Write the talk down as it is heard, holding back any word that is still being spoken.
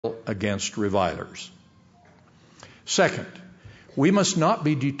against revilers. Second, we must not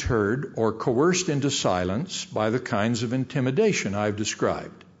be deterred or coerced into silence by the kinds of intimidation I've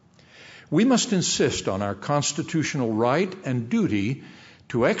described. We must insist on our constitutional right and duty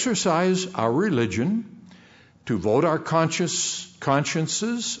to exercise our religion, to vote our consciences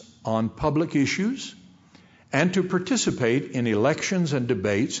on public issues, and to participate in elections and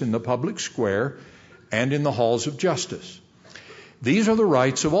debates in the public square and in the halls of justice. These are the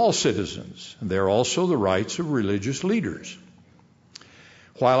rights of all citizens, and they're also the rights of religious leaders.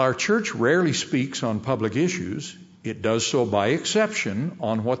 While our church rarely speaks on public issues, it does so by exception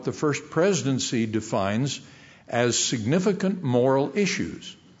on what the First Presidency defines as significant moral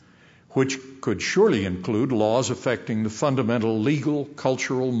issues, which could surely include laws affecting the fundamental legal,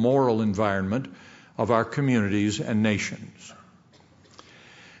 cultural, moral environment of our communities and nations.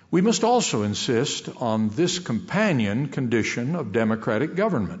 We must also insist on this companion condition of democratic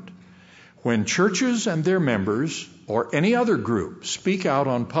government. When churches and their members or any other group speak out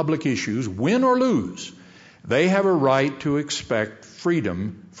on public issues, win or lose, they have a right to expect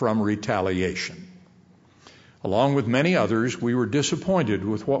freedom from retaliation. Along with many others, we were disappointed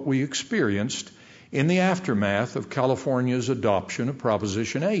with what we experienced in the aftermath of California's adoption of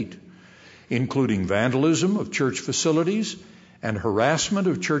Proposition 8, including vandalism of church facilities and harassment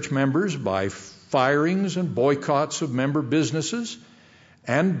of church members by firings and boycotts of member businesses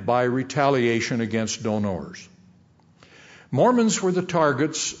and by retaliation against donors. Mormons were the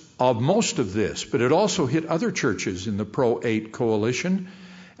targets of most of this, but it also hit other churches in the Pro-8 coalition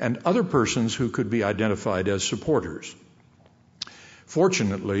and other persons who could be identified as supporters.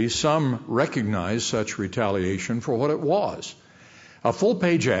 Fortunately, some recognized such retaliation for what it was. A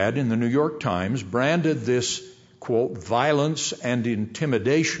full-page ad in the New York Times branded this, quote, violence and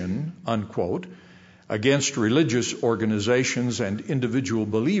intimidation, unquote, against religious organizations and individual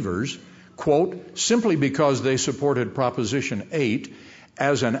believers, quote, simply because they supported Proposition 8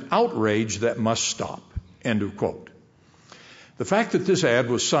 as an outrage that must stop, end of quote. The fact that this ad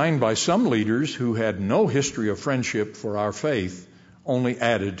was signed by some leaders who had no history of friendship for our faith only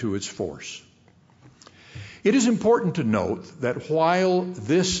added to its force. It is important to note that while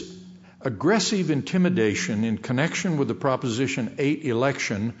this aggressive intimidation in connection with the Proposition 8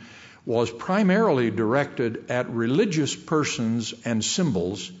 election was primarily directed at religious persons and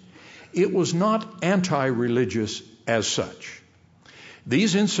symbols, it was not anti-religious as such.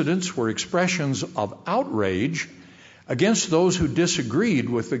 These incidents were expressions of outrage against those who disagreed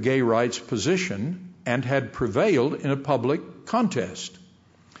with the gay rights position and had prevailed in a public contest.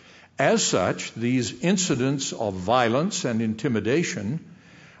 As such, these incidents of violence and intimidation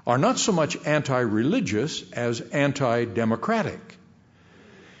are not so much anti-religious as anti-democratic.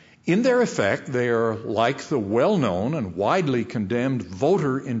 In their effect, they are like the well-known and widely condemned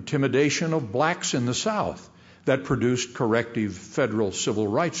voter intimidation of blacks in the South that produced corrective federal civil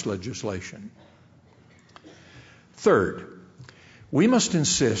rights legislation. Third, we must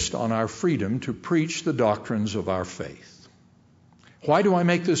insist on our freedom to preach the doctrines of our faith. Why do I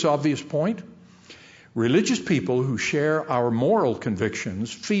make this obvious point? Religious people who share our moral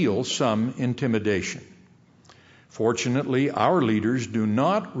convictions feel some intimidation. Fortunately, our leaders do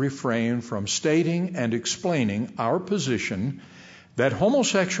not refrain from stating and explaining our position that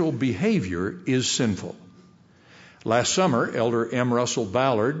homosexual behavior is sinful. Last summer, Elder M. Russell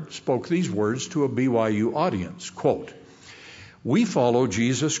Ballard spoke these words to a BYU audience, quote, "We follow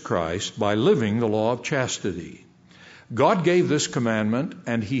Jesus Christ by living the law of chastity. God gave this commandment,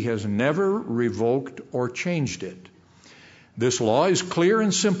 and he has never revoked or changed it. This law is clear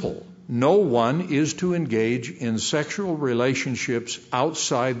and simple. No one is to engage in sexual relationships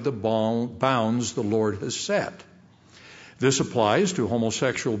outside the bounds the Lord has set. This applies to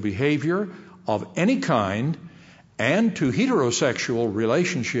homosexual behavior of any kind and to heterosexual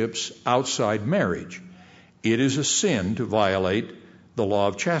relationships outside marriage. It is a sin to violate the law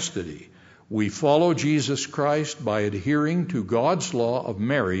of chastity. We follow Jesus Christ by adhering to God's law of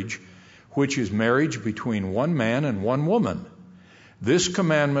marriage, which is marriage between one man and one woman. This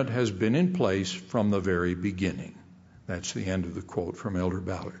commandment has been in place from the very beginning." That's the end of the quote from Elder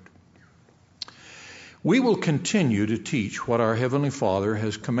Ballard. We will continue to teach what our Heavenly Father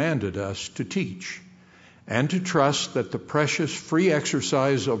has commanded us to teach, and to trust that the precious free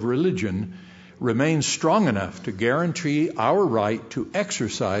exercise of religion remains strong enough to guarantee our right to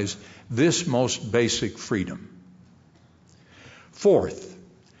exercise this most basic freedom. Fourth,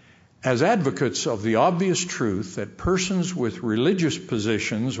 as advocates of the obvious truth that persons with religious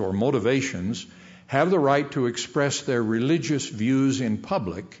positions or motivations have the right to express their religious views in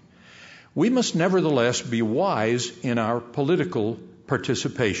public, we must nevertheless be wise in our political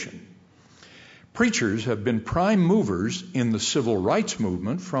participation. Preachers have been prime movers in the civil rights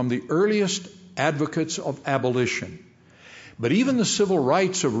movement from the earliest advocates of abolition. But even the civil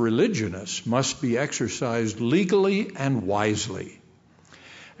rights of religionists must be exercised legally and wisely.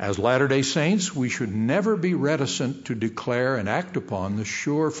 As Latter-day Saints, we should never be reticent to declare and act upon the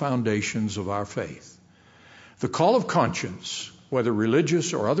sure foundations of our faith. The call of conscience, whether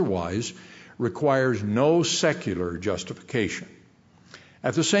religious or otherwise, requires no secular justification.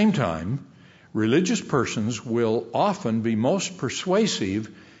 At the same time, religious persons will often be most persuasive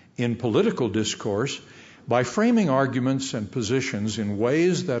in political discourse by framing arguments and positions in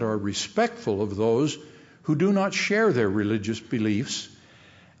ways that are respectful of those who do not share their religious beliefs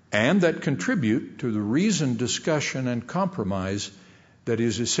and that contribute to the reasoned discussion and compromise that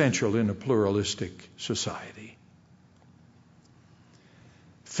is essential in a pluralistic society.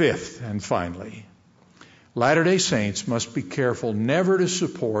 Fifth, and finally, Latter-day Saints must be careful never to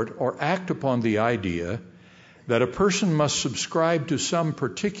support or act upon the idea that a person must subscribe to some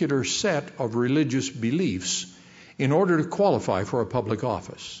particular set of religious beliefs in order to qualify for a public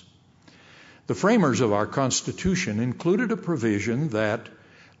office. The framers of our Constitution included a provision that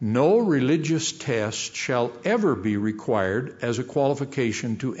no religious test shall ever be required as a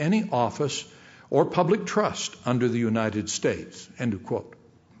qualification to any office or public trust under the United States. End of quote.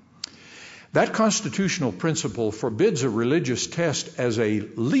 That constitutional principle forbids a religious test as a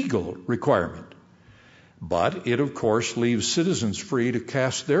legal requirement, but it, of course, leaves citizens free to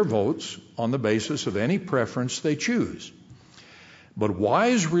cast their votes on the basis of any preference they choose. But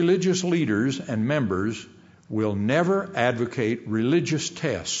wise religious leaders and members will never advocate religious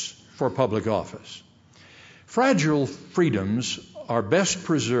tests for public office. Fragile freedoms are best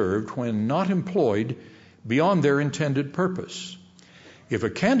preserved when not employed beyond their intended purpose. If a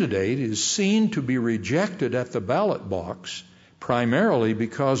candidate is seen to be rejected at the ballot box primarily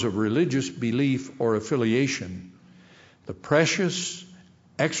because of religious belief or affiliation, the precious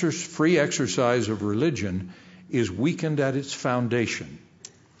free exercise of religion is weakened at its foundation,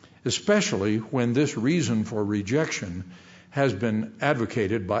 especially when this reason for rejection has been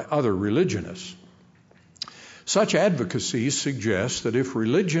advocated by other religionists. Such advocacy suggests that if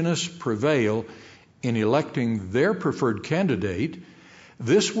religionists prevail in electing their preferred candidate,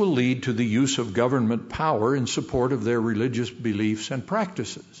 this will lead to the use of government power in support of their religious beliefs and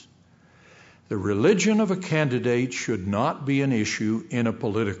practices. The religion of a candidate should not be an issue in a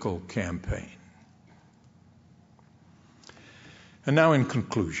political campaign. And now in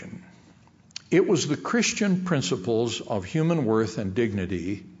conclusion, it was the Christian principles of human worth and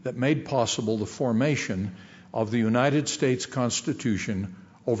dignity that made possible the formation of the United States Constitution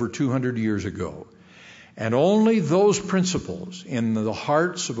over 200 years ago. And only those principles in the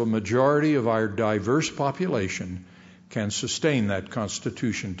hearts of a majority of our diverse population can sustain that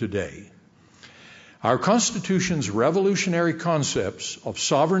Constitution today. Our Constitution's revolutionary concepts of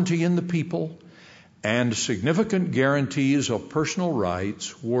sovereignty in the people and significant guarantees of personal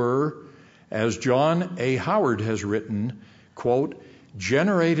rights were, as John A. Howard has written, quote,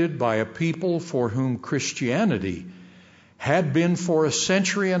 generated by a people for whom Christianity had been for a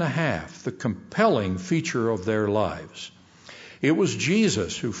century and a half the compelling feature of their lives. It was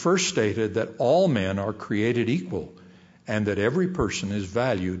Jesus who first stated that all men are created equal and that every person is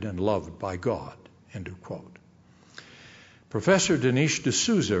valued and loved by God. End of quote. Professor Dinesh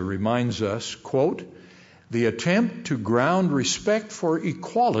D'Souza reminds us, quote, the attempt to ground respect for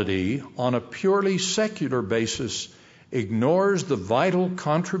equality on a purely secular basis ignores the vital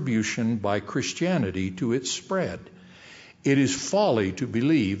contribution by Christianity to its spread. It is folly to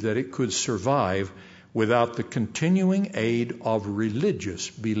believe that it could survive without the continuing aid of religious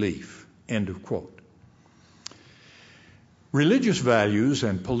belief. End of quote. Religious values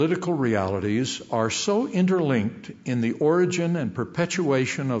and political realities are so interlinked in the origin and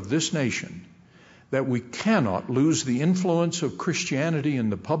perpetuation of this nation that we cannot lose the influence of Christianity in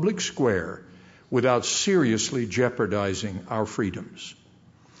the public square without seriously jeopardizing our freedoms.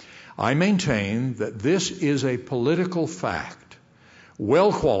 I maintain that this is a political fact,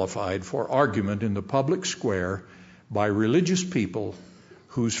 well qualified for argument in the public square by religious people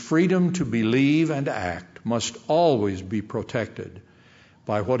whose freedom to believe and act must always be protected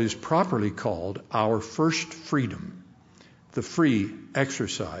by what is properly called our first freedom, the free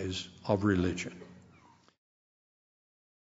exercise of religion.